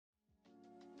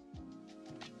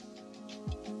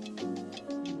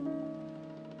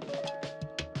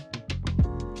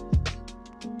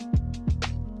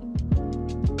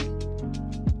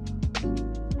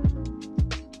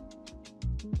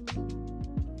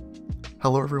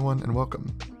Hello everyone and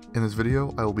welcome. In this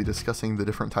video, I will be discussing the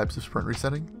different types of sprint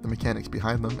resetting, the mechanics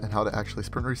behind them, and how to actually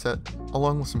sprint reset,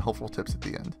 along with some helpful tips at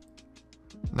the end.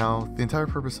 Now, the entire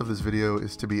purpose of this video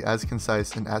is to be as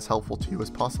concise and as helpful to you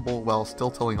as possible while still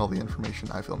telling all the information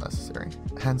I feel necessary.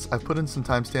 Hence, I've put in some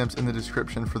timestamps in the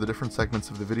description for the different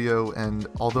segments of the video, and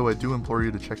although I do implore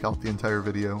you to check out the entire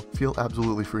video, feel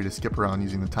absolutely free to skip around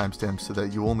using the timestamps so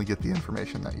that you only get the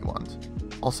information that you want.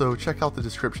 Also, check out the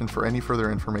description for any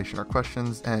further information or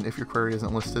questions, and if your query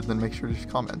isn't listed, then make sure to just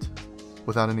comment.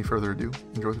 Without any further ado,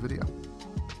 enjoy the video.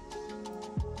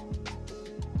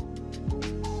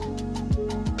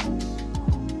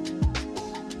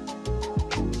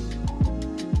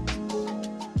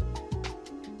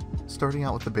 Starting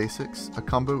out with the basics, a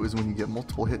combo is when you get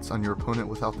multiple hits on your opponent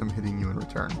without them hitting you in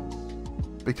return.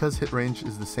 Because hit range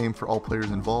is the same for all players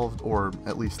involved, or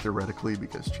at least theoretically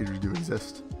because cheaters do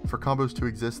exist, for combos to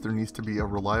exist there needs to be a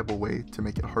reliable way to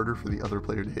make it harder for the other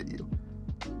player to hit you.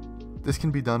 This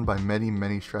can be done by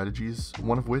many strategies,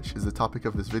 one of which is the topic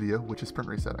of this video, which is sprint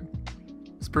resetting.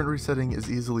 Sprint resetting is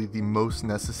easily the most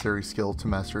necessary skill to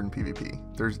master in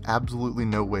PvP. There's absolutely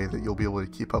no way that you'll be able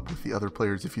to keep up with the other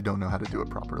players if you don't know how to do it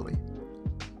properly.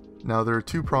 Now, there are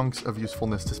two prongs of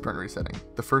usefulness to sprint resetting,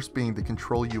 the first being the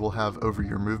control you will have over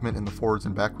your movement in the forwards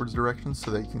and backwards directions so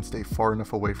that you can stay far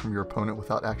enough away from your opponent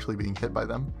without actually being hit by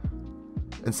them,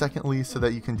 and secondly, so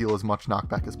that you can deal as much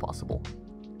knockback as possible.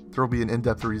 There will be an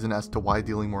in-depth reason as to why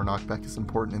dealing more knockback is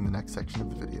important in the next section of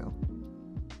the video.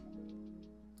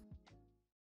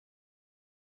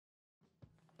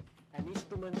 An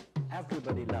instrument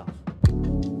everybody loves.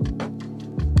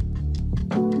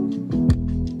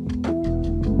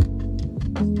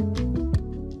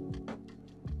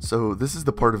 So this is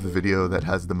the part of the video that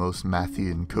has the most mathy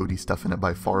and codey stuff in it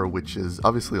by far, which is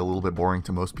obviously a little bit boring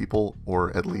to most people,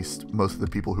 or at least most of the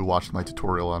people who watched my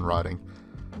tutorial on rotting.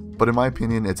 But in my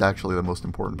opinion, it's actually the most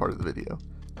important part of the video.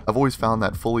 I've always found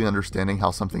that fully understanding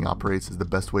how something operates is the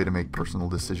best way to make personal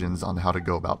decisions on how to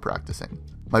go about practicing.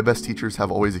 My best teachers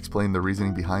have always explained the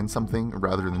reasoning behind something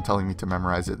rather than telling me to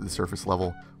memorize it at the surface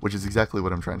level, which is exactly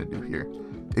what I'm trying to do here.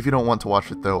 If you don't want to watch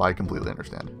it though, I completely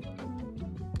understand.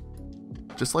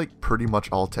 Just like pretty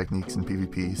much all techniques in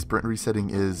PvP, sprint resetting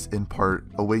is, in part,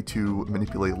 a way to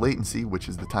manipulate latency, which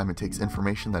is the time it takes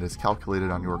information that is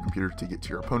calculated on your computer to get to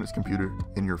your opponent's computer,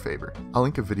 in your favor. I'll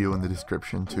link a video in the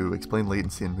description to explain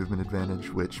latency and movement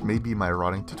advantage, which may be my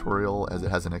rotting tutorial as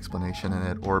it has an explanation in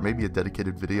it, or maybe a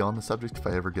dedicated video on the subject if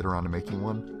I ever get around to making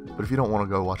one. But if you don't want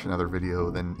to go watch another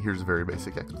video, then here's a very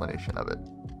basic explanation of it.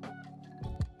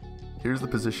 Here's the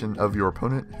position of your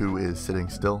opponent, who is sitting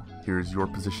still, here's your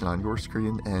position on your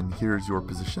screen, and here's your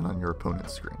position on your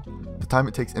opponent's screen. The time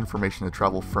it takes information to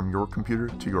travel from your computer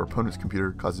to your opponent's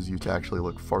computer causes you to actually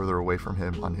look farther away from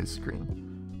him on his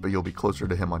screen, but you'll be closer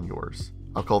to him on yours.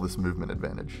 I'll call this movement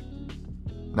advantage.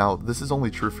 Now, this is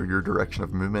only true for your direction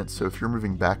of movement, so if you're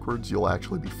moving backwards, you'll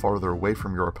actually be farther away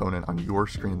from your opponent on your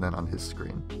screen than on his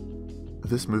screen.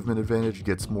 This movement advantage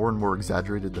gets more and more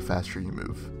exaggerated the faster you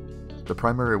move. The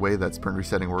primary way that sprint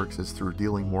resetting works is through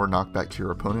dealing more knockback to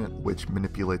your opponent, which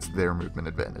manipulates their movement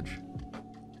advantage.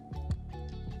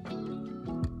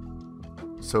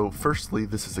 So firstly,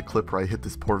 this is a clip where I hit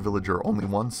this poor villager only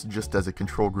once, just as a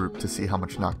control group to see how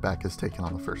much knockback is taken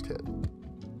on the first hit.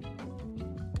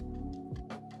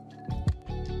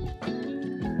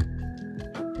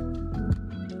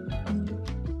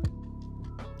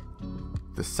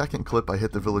 The second clip I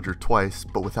hit the villager twice,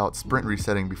 but without sprint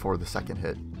resetting before the second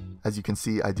hit. As you can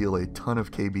see, I deal a ton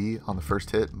of KB on the first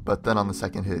hit, but then on the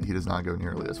second hit he does not go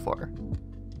nearly as far.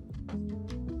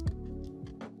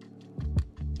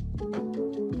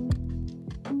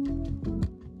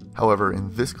 However, in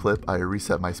this clip I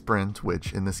reset my sprint,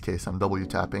 which in this case I'm W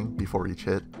tapping before each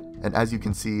hit, and as you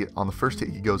can see, on the first hit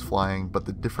he goes flying, but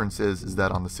the difference is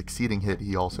that on the succeeding hit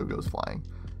he also goes flying.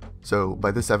 So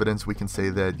by this evidence we can say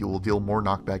that you will deal more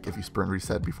knockback if you sprint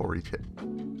reset before each hit.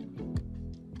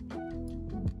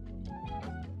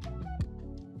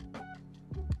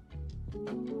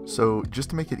 So just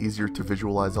to make it easier to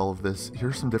visualize all of this, here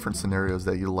are some different scenarios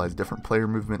that utilize different player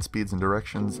movement speeds and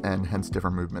directions, and hence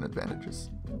different movement advantages.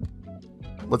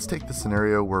 Let's take the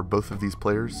scenario where both of these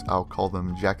players, I'll call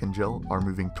them Jack and Jill, are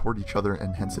moving toward each other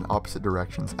and hence in opposite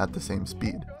directions at the same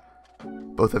speed.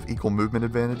 Both have equal movement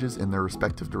advantages in their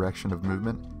respective direction of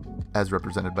movement, as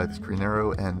represented by this green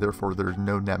arrow, and therefore there is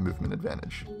no net movement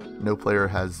advantage. No player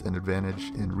has an advantage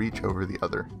in reach over the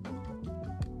other.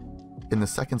 In the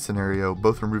second scenario,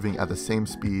 both are moving at the same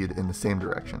speed in the same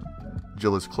direction.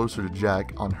 Jill is closer to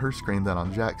Jack on her screen than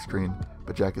on Jack's screen,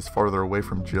 but Jack is farther away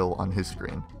from Jill on his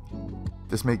screen.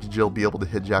 This makes Jill be able to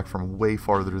hit Jack from way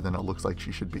farther than it looks like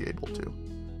she should be able to.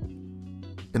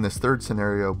 In this third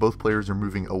scenario, both players are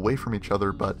moving away from each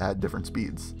other but at different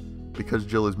speeds. Because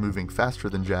Jill is moving faster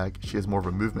than Jack, she has more of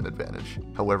a movement advantage.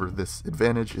 However, this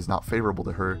advantage is not favorable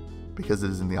to her because it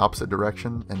is in the opposite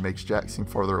direction and makes Jack seem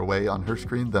farther away on her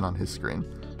screen than on his screen.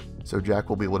 So Jack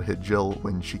will be able to hit Jill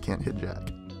when she can't hit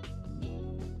Jack.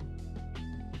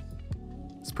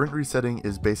 Sprint resetting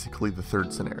is basically the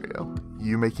third scenario.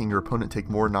 You making your opponent take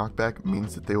more knockback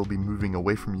means that they will be moving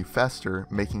away from you faster,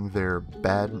 making their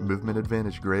bad movement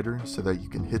advantage greater so that you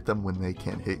can hit them when they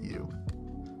can't hit you.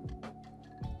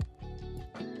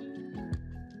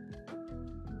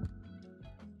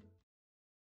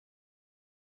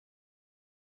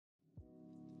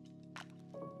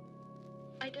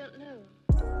 I don't know.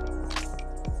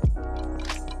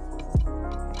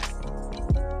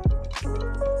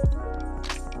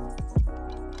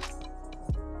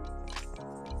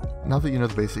 Now that you know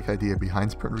the basic idea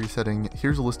behind sprint resetting,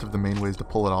 here's a list of the main ways to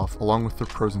pull it off, along with the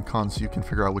pros and cons so you can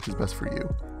figure out which is best for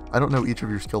you. I don't know each of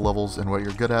your skill levels and what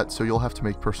you're good at, so you'll have to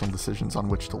make personal decisions on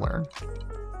which to learn.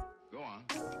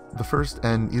 The first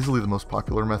and easily the most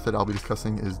popular method I'll be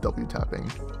discussing is W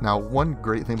tapping. Now, one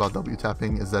great thing about W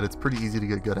tapping is that it's pretty easy to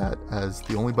get good at, as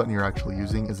the only button you're actually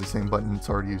using is the same button it's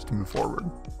already used to move forward.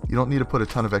 You don't need to put a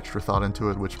ton of extra thought into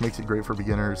it, which makes it great for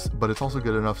beginners, but it's also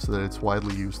good enough so that it's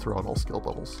widely used throughout all skill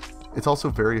levels. It's also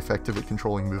very effective at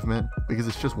controlling movement, because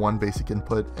it's just one basic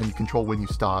input and you control when you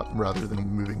stop rather than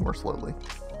moving more slowly.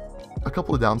 A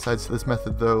couple of downsides to this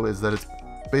method though is that it's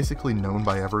basically known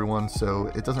by everyone, so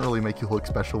it doesn't really make you look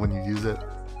special when you use it,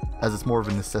 as it's more of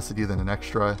a necessity than an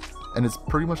extra, and it's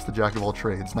pretty much the jack of all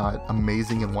trades, not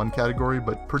amazing in one category,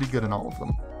 but pretty good in all of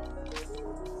them.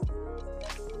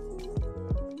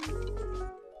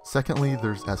 Secondly,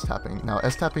 there's S-tapping. Now,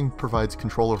 S-tapping provides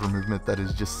control over movement that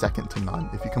is just second to none.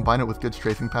 If you combine it with good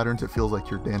strafing patterns, it feels like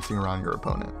you're dancing around your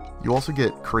opponent. You also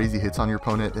get crazy hits on your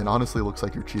opponent, and honestly looks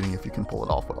like you're cheating if you can pull it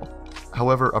off well.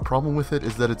 However, a problem with it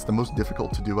is that it's the most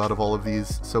difficult to do out of all of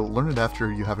these, so learn it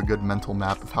after you have a good mental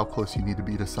map of how close you need to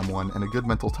be to someone and a good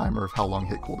mental timer of how long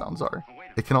hit cooldowns are.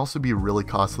 It can also be really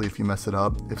costly if you mess it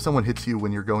up. If someone hits you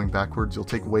when you're going backwards, you'll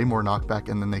take way more knockback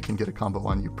and then they can get a combo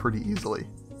on you pretty easily.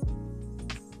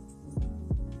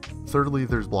 Thirdly,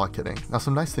 there's block hitting. Now,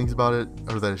 some nice things about it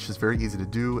are that it's just very easy to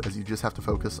do, as you just have to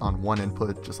focus on one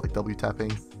input, just like W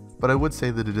tapping, but I would say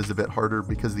that it is a bit harder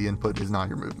because the input is not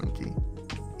your movement key.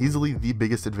 Easily the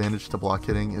biggest advantage to block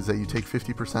hitting is that you take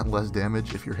 50% less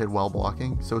damage if you're hit while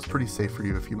blocking, so it's pretty safe for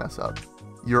you if you mess up.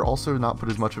 You're also not put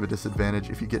as much of a disadvantage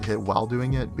if you get hit while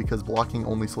doing it, because blocking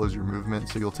only slows your movement,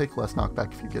 so you'll take less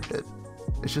knockback if you get hit.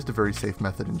 It's just a very safe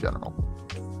method in general.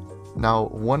 Now,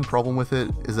 one problem with it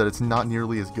is that it's not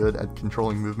nearly as good at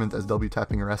controlling movement as W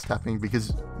tapping or S tapping,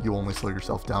 because you only slow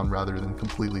yourself down rather than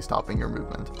completely stopping your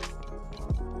movement.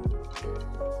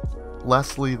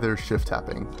 Lastly, there's shift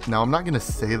tapping. Now, I'm not going to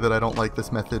say that I don't like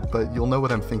this method, but you'll know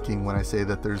what I'm thinking when I say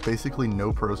that there's basically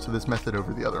no pros to this method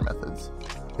over the other methods.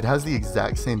 It has the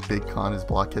exact same big con as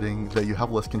block hitting, that you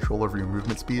have less control over your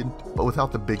movement speed, but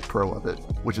without the big pro of it,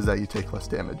 which is that you take less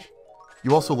damage.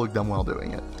 You also look dumb while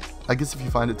doing it. I guess if you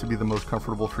find it to be the most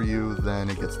comfortable for you, then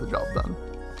it gets the job done.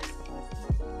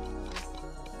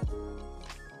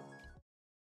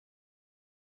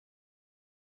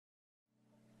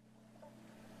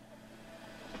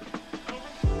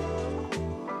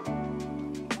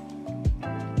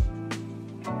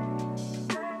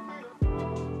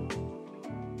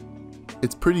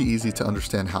 It's pretty easy to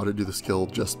understand how to do the skill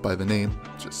just by the name.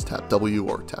 Just tap W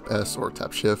or tap S or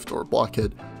tap Shift or block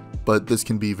hit, but this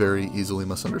can be very easily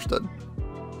misunderstood.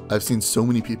 I've seen so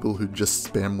many people who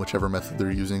just spam whichever method they're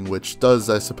using, which does,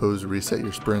 I suppose, reset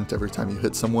your sprint every time you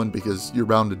hit someone, because you're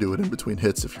bound to do it in between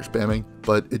hits if you're spamming,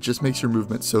 but it just makes your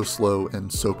movement so slow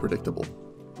and so predictable.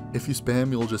 If you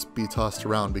spam, you'll just be tossed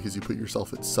around because you put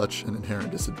yourself at such an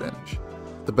inherent disadvantage.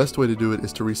 The best way to do it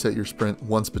is to reset your sprint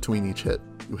once between each hit.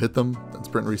 You hit them, then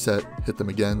sprint reset, hit them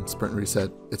again, sprint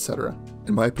reset, etc.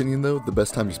 In my opinion though, the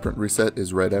best time to sprint reset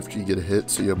is right after you get a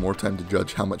hit, so you have more time to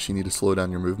judge how much you need to slow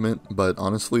down your movement, but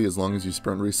honestly, as long as you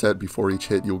sprint reset before each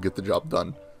hit, you'll get the job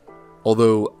done.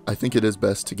 Although, I think it is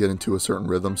best to get into a certain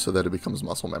rhythm so that it becomes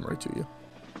muscle memory to you.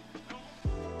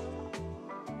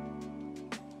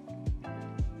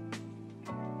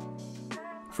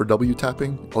 For W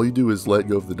tapping, all you do is let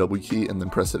go of the W key and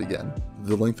then press it again.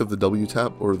 The length of the W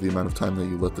tap, or the amount of time that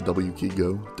you let the W key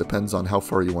go, depends on how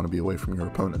far you want to be away from your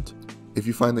opponent. If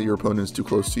you find that your opponent is too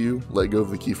close to you, let go of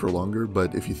the key for longer,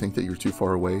 but if you think that you're too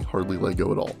far away, hardly let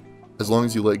go at all. As long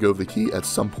as you let go of the key at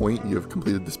some point, you have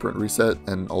completed the sprint reset,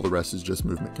 and all the rest is just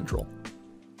movement control.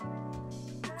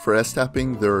 For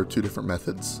S-tapping, there are two different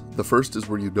methods. The first is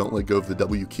where you don't let go of the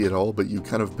W key at all, but you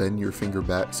kind of bend your finger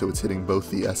back so it's hitting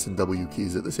both the S and W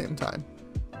keys at the same time.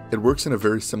 It works in a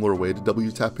very similar way to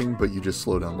W tapping, but you just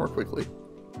slow down more quickly.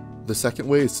 The second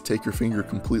way is to take your finger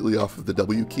completely off of the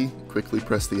W key, quickly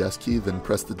press the S key, then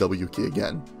press the W key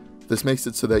again. This makes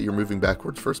it so that you're moving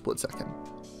backwards for a split second.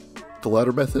 The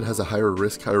latter method has a higher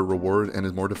risk, higher reward, and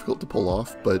is more difficult to pull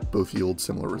off, but both yield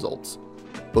similar results.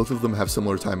 Both of them have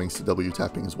similar timings to W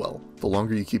tapping as well. The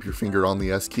longer you keep your finger on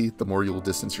the S key, the more you will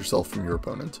distance yourself from your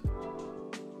opponent.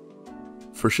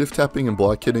 For shift tapping and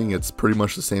block hitting, it's pretty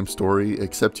much the same story,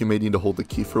 except you may need to hold the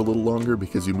key for a little longer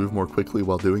because you move more quickly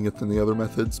while doing it than the other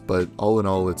methods, but all in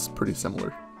all, it's pretty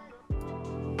similar.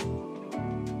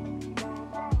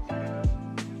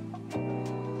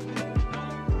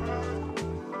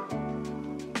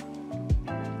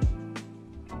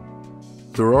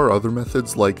 There are other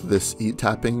methods like this eat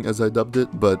tapping as I dubbed it,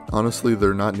 but honestly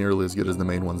they're not nearly as good as the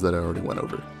main ones that I already went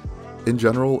over. In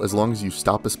general, as long as you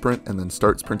stop a sprint and then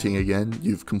start sprinting again,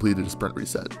 you've completed a sprint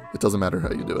reset. It doesn't matter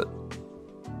how you do it.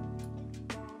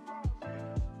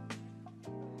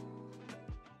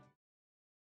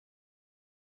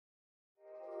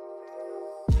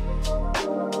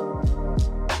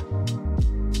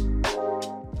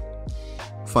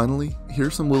 Finally,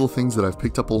 here's some little things that I've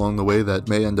picked up along the way that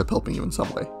may end up helping you in some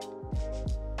way.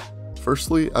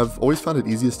 Firstly, I've always found it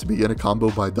easiest to begin a combo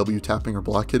by W tapping or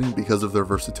block hitting because of their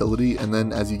versatility, and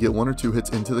then as you get 1 or 2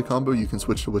 hits into the combo, you can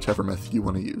switch to whichever method you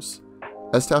want to use.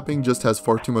 S-tapping just has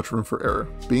far too much room for error.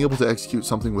 Being able to execute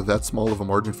something with that small of a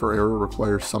margin for error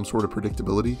requires some sort of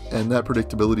predictability, and that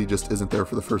predictability just isn't there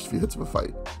for the first few hits of a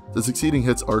fight. The succeeding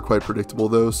hits are quite predictable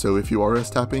though, so if you are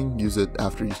S-tapping, use it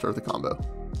after you start the combo.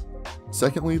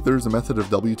 Secondly, there's a method of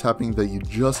W tapping that you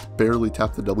just barely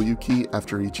tap the W key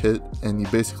after each hit, and you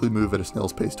basically move at a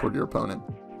snail's pace toward your opponent.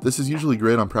 This is usually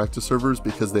great on practice servers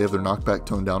because they have their knockback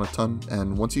toned down a ton,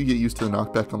 and once you get used to the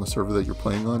knockback on the server that you're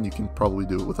playing on, you can probably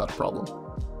do it without a problem.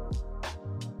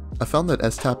 I found that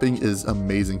S-tapping is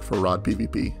amazing for rod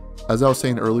PvP. As I was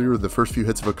saying earlier, the first few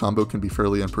hits of a combo can be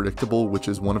fairly unpredictable, which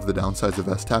is one of the downsides of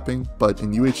S-tapping, but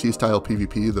in UHC style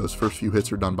PvP, those first few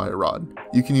hits are done by a rod.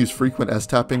 You can use frequent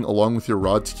S-tapping along with your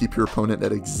rod to keep your opponent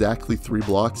at exactly 3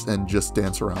 blocks and just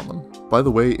dance around them. By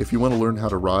the way, if you want to learn how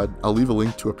to rod, I'll leave a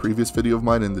link to a previous video of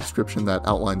mine in the description that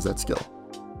outlines that skill.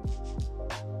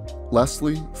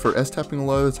 Lastly, for S-tapping a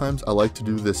lot of the times, I like to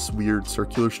do this weird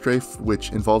circular strafe,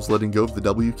 which involves letting go of the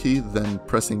W key, then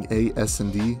pressing A, S,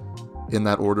 and D in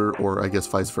that order, or I guess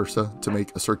vice versa, to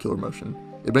make a circular motion.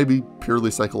 It may be purely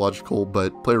psychological,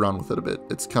 but play around with it a bit.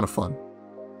 It's kind of fun.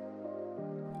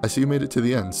 I see you made it to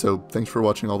the end, so thanks for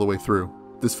watching all the way through.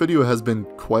 This video has been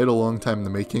quite a long time in the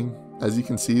making. As you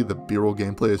can see, the B-roll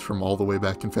gameplay is from all the way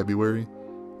back in February,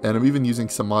 and I'm even using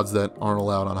some mods that aren't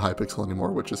allowed on Hypixel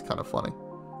anymore, which is kind of funny.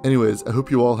 Anyways, I hope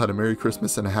you all had a Merry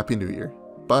Christmas and a Happy New Year.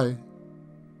 Bye!